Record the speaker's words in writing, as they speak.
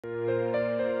Hi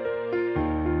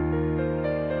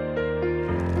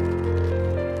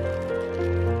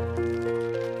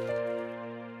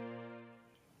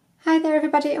there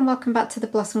everybody, and welcome back to the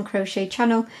Blossom Crochet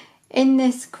channel. In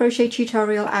this crochet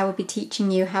tutorial I will be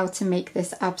teaching you how to make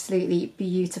this absolutely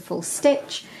beautiful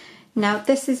stitch. Now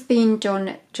this is being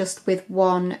done just with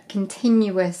one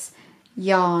continuous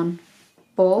yarn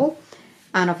ball,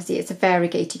 and obviously it's a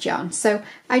variegated yarn. So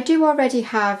I do already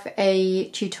have a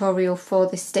tutorial for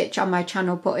this stitch on my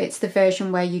channel, but it's the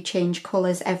version where you change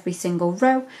colours every single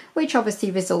row, which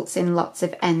obviously results in lots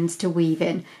of ends to weave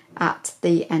in at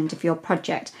the end of your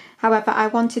project. However, I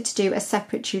wanted to do a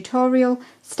separate tutorial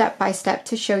step by step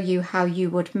to show you how you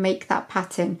would make that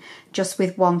pattern just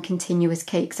with one continuous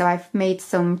cake. So I've made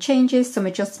some changes, some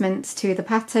adjustments to the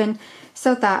pattern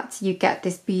so that you get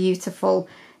this beautiful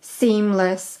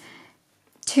seamless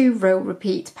 2-row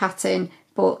repeat pattern,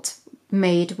 but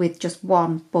made with just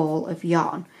one ball of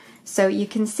yarn. So you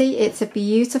can see it's a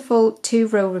beautiful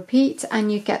 2-row repeat,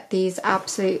 and you get these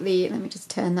absolutely, let me just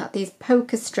turn that, these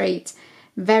poker straight,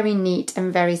 very neat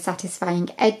and very satisfying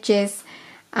edges.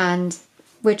 And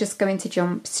we're just going to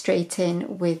jump straight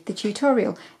in with the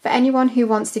tutorial. For anyone who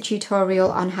wants the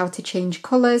tutorial on how to change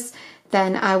colours,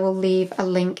 then I will leave a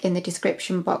link in the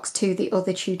description box to the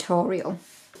other tutorial.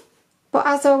 But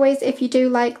as always, if you do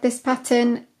like this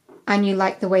pattern and you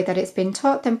like the way that it's been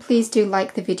taught, then please do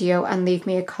like the video and leave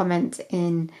me a comment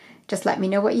in, just let me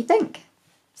know what you think.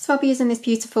 So I'll be using this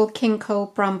beautiful King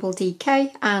Cole Bramble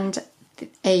DK and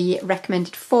a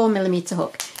recommended 4mm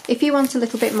hook. If you want a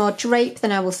little bit more drape,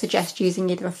 then I will suggest using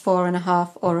either a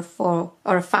 4.5 or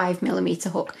a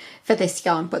 5mm hook for this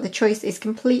yarn, but the choice is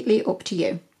completely up to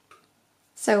you.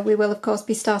 So we will of course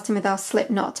be starting with our slip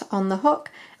knot on the hook,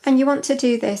 and you want to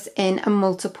do this in a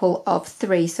multiple of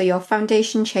 3. So your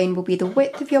foundation chain will be the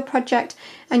width of your project,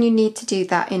 and you need to do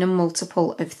that in a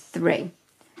multiple of 3.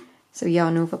 So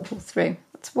yarn over, pull through.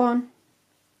 That's 1,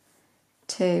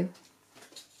 2,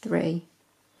 3,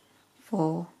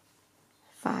 4,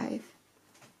 5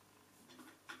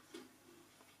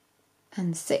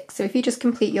 and 6. So if you just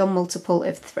complete your multiple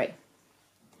of 3.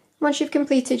 Once you've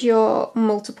completed your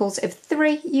multiples of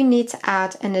 3, you need to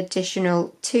add an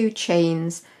additional 2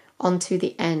 chains onto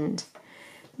the end.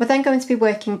 We're then going to be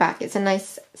working back. It's a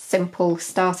nice simple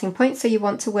starting point, so you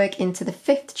want to work into the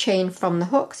 5th chain from the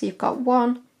hook. So you've got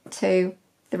 1, 2,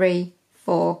 3,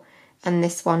 4, and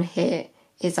this one here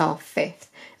is our 5th.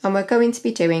 And we're going to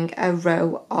be doing a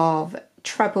row of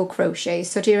treble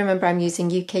crochets. So do you remember I'm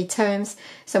using UK terms?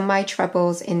 So my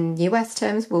trebles in US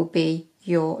terms will be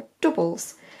your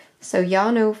doubles. So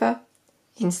yarn over,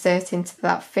 insert into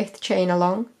that 5th chain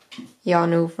along,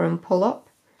 yarn over and pull up.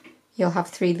 You'll have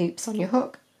 3 loops on your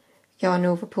hook, yarn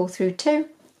over, pull through 2,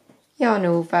 yarn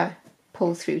over,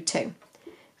 pull through 2.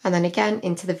 And then again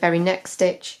into the very next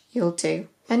stitch, you'll do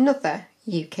another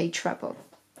UK treble.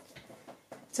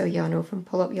 So yarn over and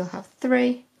pull up, you'll have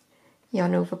 3,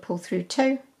 yarn over, pull through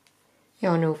 2,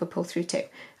 yarn over, pull through 2.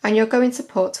 And you're going to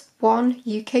put 1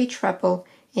 UK treble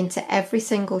into every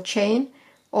single chain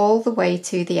all the way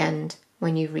to the end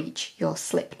when you reach your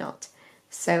slip knot.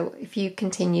 So if you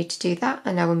continue to do that,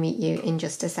 and I will meet you in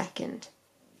just a second.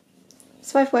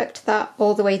 So I've worked that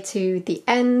all the way to the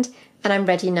end, and I'm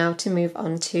ready now to move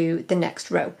on to the next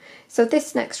row. So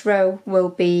this next row will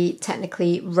be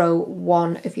technically row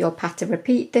 1 of your pattern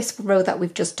repeat. This row that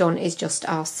we've just done is just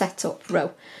our setup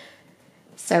row.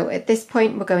 So at this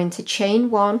point we're going to chain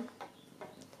 1,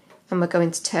 and we're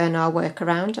going to turn our work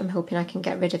around. I'm hoping I can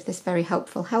get rid of this very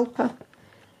helpful helper,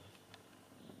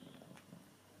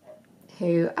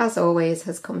 who as always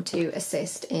has come to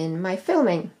assist in my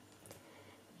filming.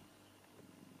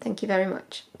 Thank you very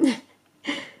much.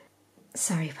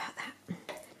 Sorry about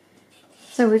that.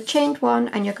 So we've chained 1,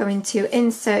 and you're going to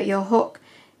insert your hook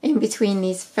in between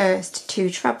these first 2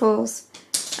 trebles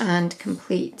and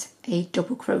complete a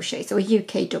double crochet, so a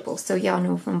UK double. So yarn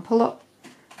over and pull up,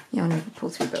 yarn over, pull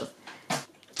through both.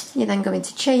 You're then going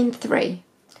to chain 3,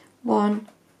 1,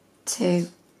 2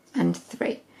 and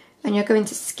 3, and you're going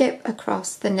to skip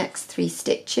across the next 3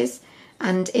 stitches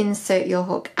and insert your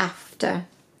hook after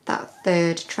that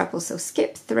 3rd treble. So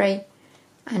skip 3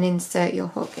 and insert your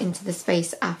hook into the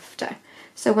space after.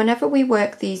 So whenever we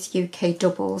work these UK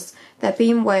doubles, they're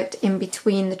being worked in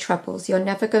between the trebles. You're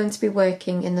never going to be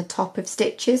working in the top of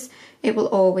stitches, it will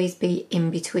always be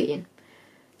in between.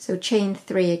 So chain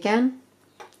 3 again,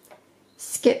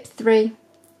 skip 3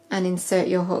 and insert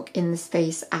your hook in the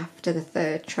space after the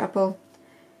 3rd treble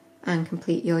and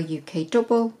complete your UK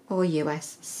double or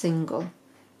US single.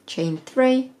 Chain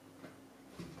 3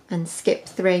 and skip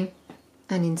 3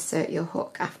 and insert your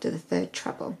hook after the 3rd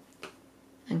treble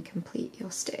and complete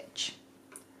your stitch.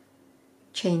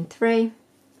 Chain 3,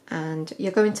 and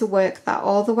you're going to work that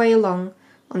all the way along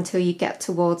until you get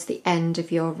towards the end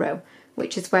of your row,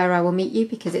 which is where I will meet you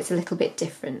because it's a little bit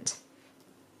different.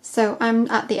 So I'm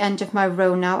at the end of my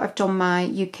row now. I've done my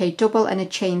UK double and a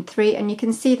chain 3, and you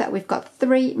can see that we've got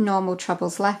 3 normal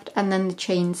trebles left and then the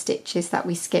chain stitches that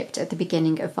we skipped at the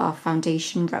beginning of our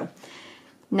foundation row.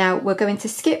 Now we're going to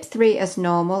skip 3 as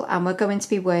normal, and we're going to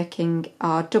be working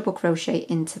our double crochet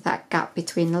into that gap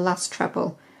between the last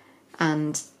treble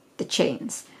and the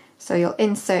chains. So you'll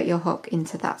insert your hook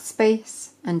into that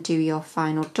space and do your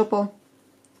final double.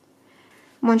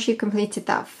 Once you've completed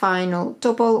that final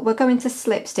double, we're going to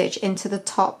slip stitch into the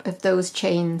top of those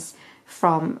chains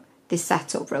from the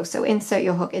setup row. So insert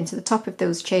your hook into the top of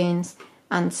those chains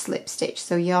and slip stitch.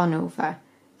 So yarn over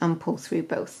and pull through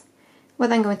both. We're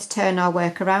then going to turn our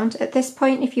work around. At this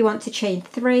point, if you want to chain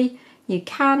 3, you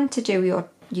can to do your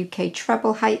UK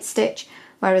treble height stitch,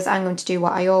 whereas I'm going to do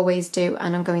what I always do,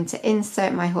 and I'm going to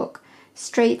insert my hook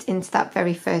straight into that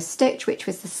very first stitch, which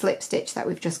was the slip stitch that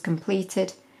we've just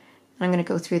completed. I'm going to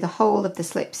go through the whole of the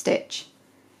slip stitch,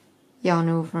 yarn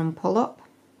over and pull up,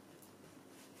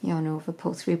 yarn over,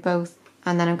 pull through both,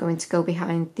 and then I'm going to go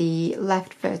behind the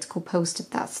left vertical post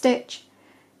of that stitch,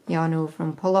 yarn over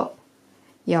and pull up,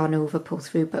 yarn over, pull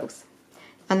through both.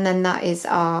 And then that is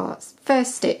our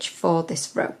first stitch for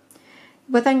this row.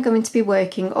 We're then going to be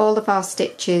working all of our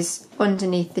stitches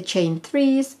underneath the chain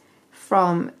 3s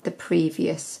from the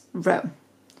previous row.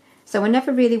 So we're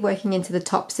never really working into the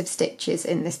tops of stitches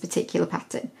in this particular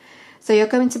pattern. So you're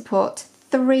going to put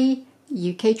 3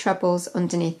 UK trebles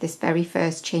underneath this very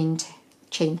first chain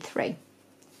 3.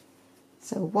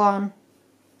 So 1,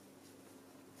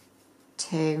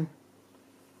 2,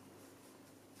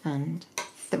 and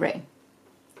 3.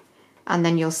 And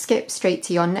then you'll skip straight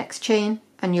to your next chain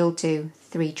and you'll do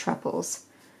 3 trebles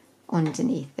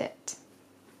underneath it.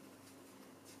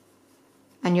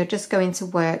 And you're just going to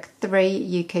work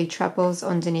 3 UK trebles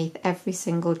underneath every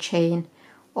single chain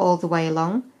all the way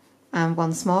along, and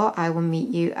once more I will meet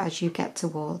you as you get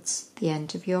towards the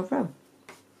end of your row.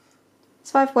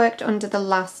 So I've worked under the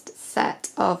last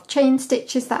set of chain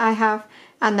stitches that I have,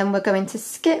 and then we're going to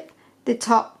skip the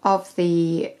top of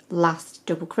the last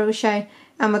double crochet,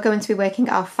 and we're going to be working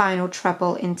our final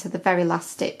treble into the very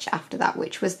last stitch after that,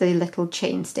 which was the little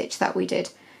chain stitch that we did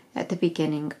at the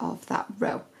beginning of that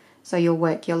row. So you'll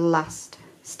work your last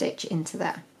stitch into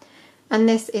there. And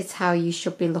this is how you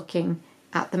should be looking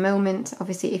at the moment.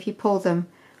 Obviously, if you pull them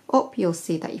up, you'll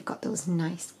see that you've got those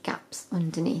nice gaps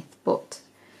underneath. But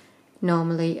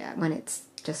normally, when it's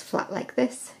just flat like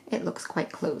this, it looks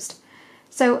quite closed.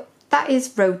 So that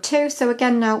is row 2. So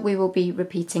again, now we will be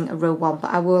repeating a row 1, but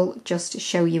I will just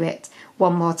show you it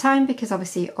one more time because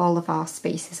obviously all of our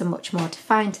spaces are much more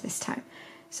defined this time.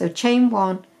 So chain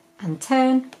 1 and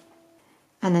turn,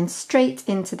 and then straight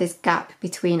into this gap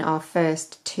between our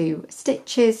first 2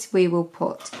 stitches we will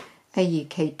put a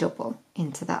UK double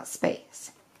into that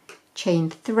space. Chain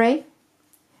 3,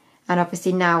 and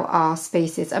obviously now our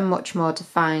spaces are much more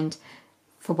defined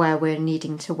for where we're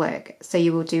needing to work. So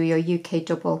you will do your UK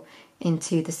double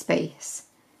into the space.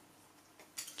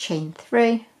 Chain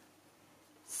 3,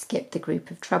 skip the group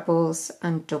of trebles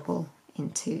and double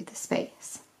into the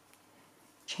space.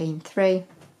 Chain 3,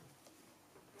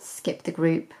 skip the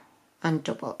group and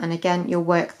double, and again you'll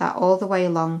work that all the way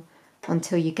along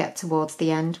until you get towards the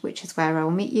end, which is where I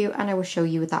will meet you, and I will show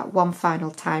you that one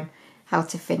final time how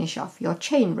to finish off your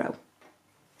chain row.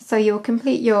 So you'll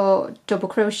complete your double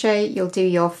crochet, you'll do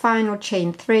your final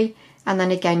chain 3, and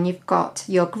then again you've got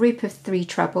your group of 3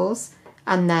 trebles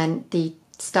and then the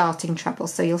starting treble.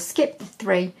 So you'll skip the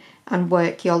 3 and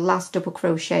work your last double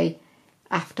crochet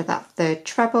after that 3rd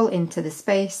treble into the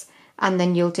space, and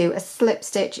then you'll do a slip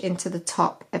stitch into the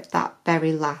top of that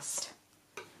very last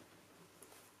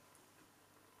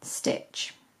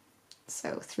stitch.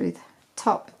 So through the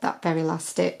top of that very last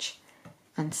stitch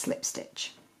and slip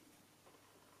stitch.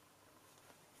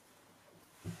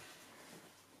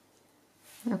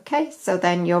 Okay, so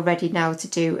then you're ready now to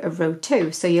do a row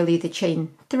 2. So you'll either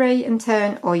chain 3 and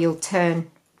turn, or you'll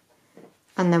turn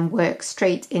and then work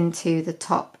straight into the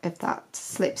top of that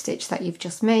slip stitch that you've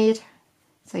just made.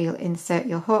 So you'll insert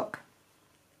your hook,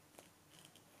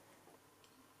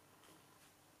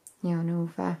 yarn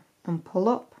over and pull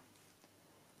up,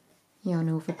 yarn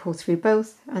over, pull through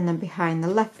both, and then behind the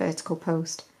left vertical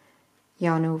post,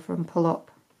 yarn over and pull up,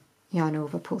 yarn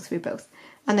over, pull through both.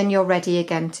 And then you're ready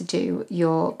again to do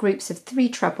your groups of 3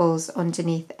 trebles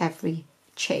underneath every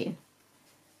chain.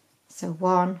 So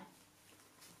 1,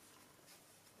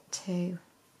 2,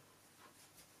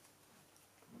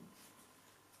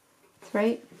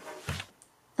 3,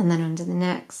 and then under the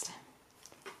next.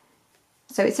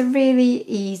 So it's a really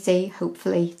easy,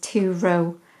 hopefully,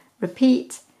 2-row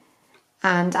repeat,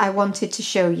 and I wanted to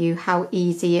show you how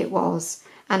easy it was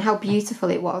and how beautiful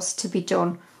it was to be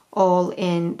done all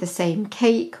in the same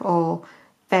cake or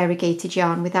variegated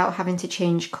yarn without having to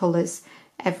change colours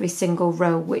every single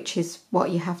row, which is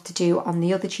what you have to do on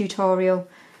the other tutorial.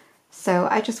 So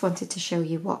I just wanted to show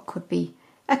you what could be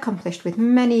accomplished with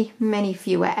many, many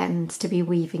fewer ends to be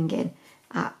weaving in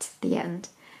at the end.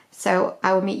 So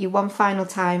I will meet you one final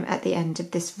time at the end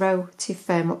of this row to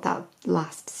firm up that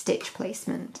last stitch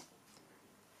placement.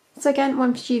 So again,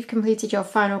 once you've completed your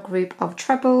final group of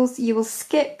trebles, you will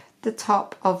skip the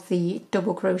top of the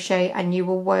double crochet and you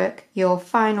will work your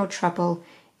final treble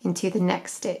into the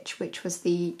next stitch, which was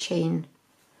the chain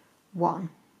 1.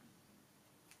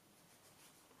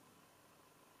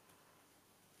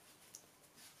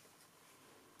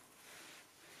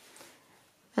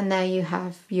 And there you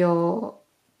have your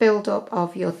build up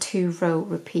of your 2-row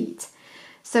repeat.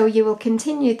 So you will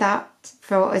continue that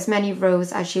for as many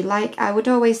rows as you like. I would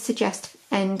always suggest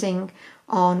ending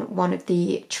on one of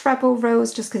the treble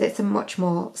rows just because it's a much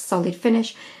more solid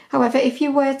finish. However, if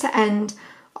you were to end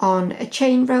on a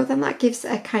chain row, then that gives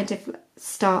a kind of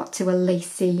start to a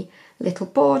lacy little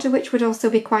border, which would also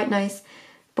be quite nice.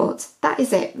 But that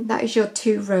is it. That is your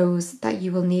 2 rows that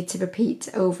you will need to repeat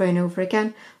over and over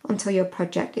again until your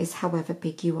project is however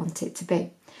big you want it to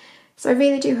be. So I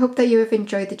really do hope that you have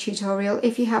enjoyed the tutorial.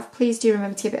 If you have, please do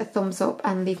remember to give it a thumbs up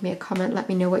and leave me a comment. Let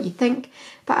me know what you think.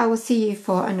 But I will see you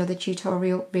for another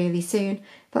tutorial really soon.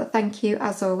 But thank you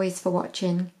as always for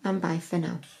watching, and bye for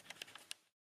now.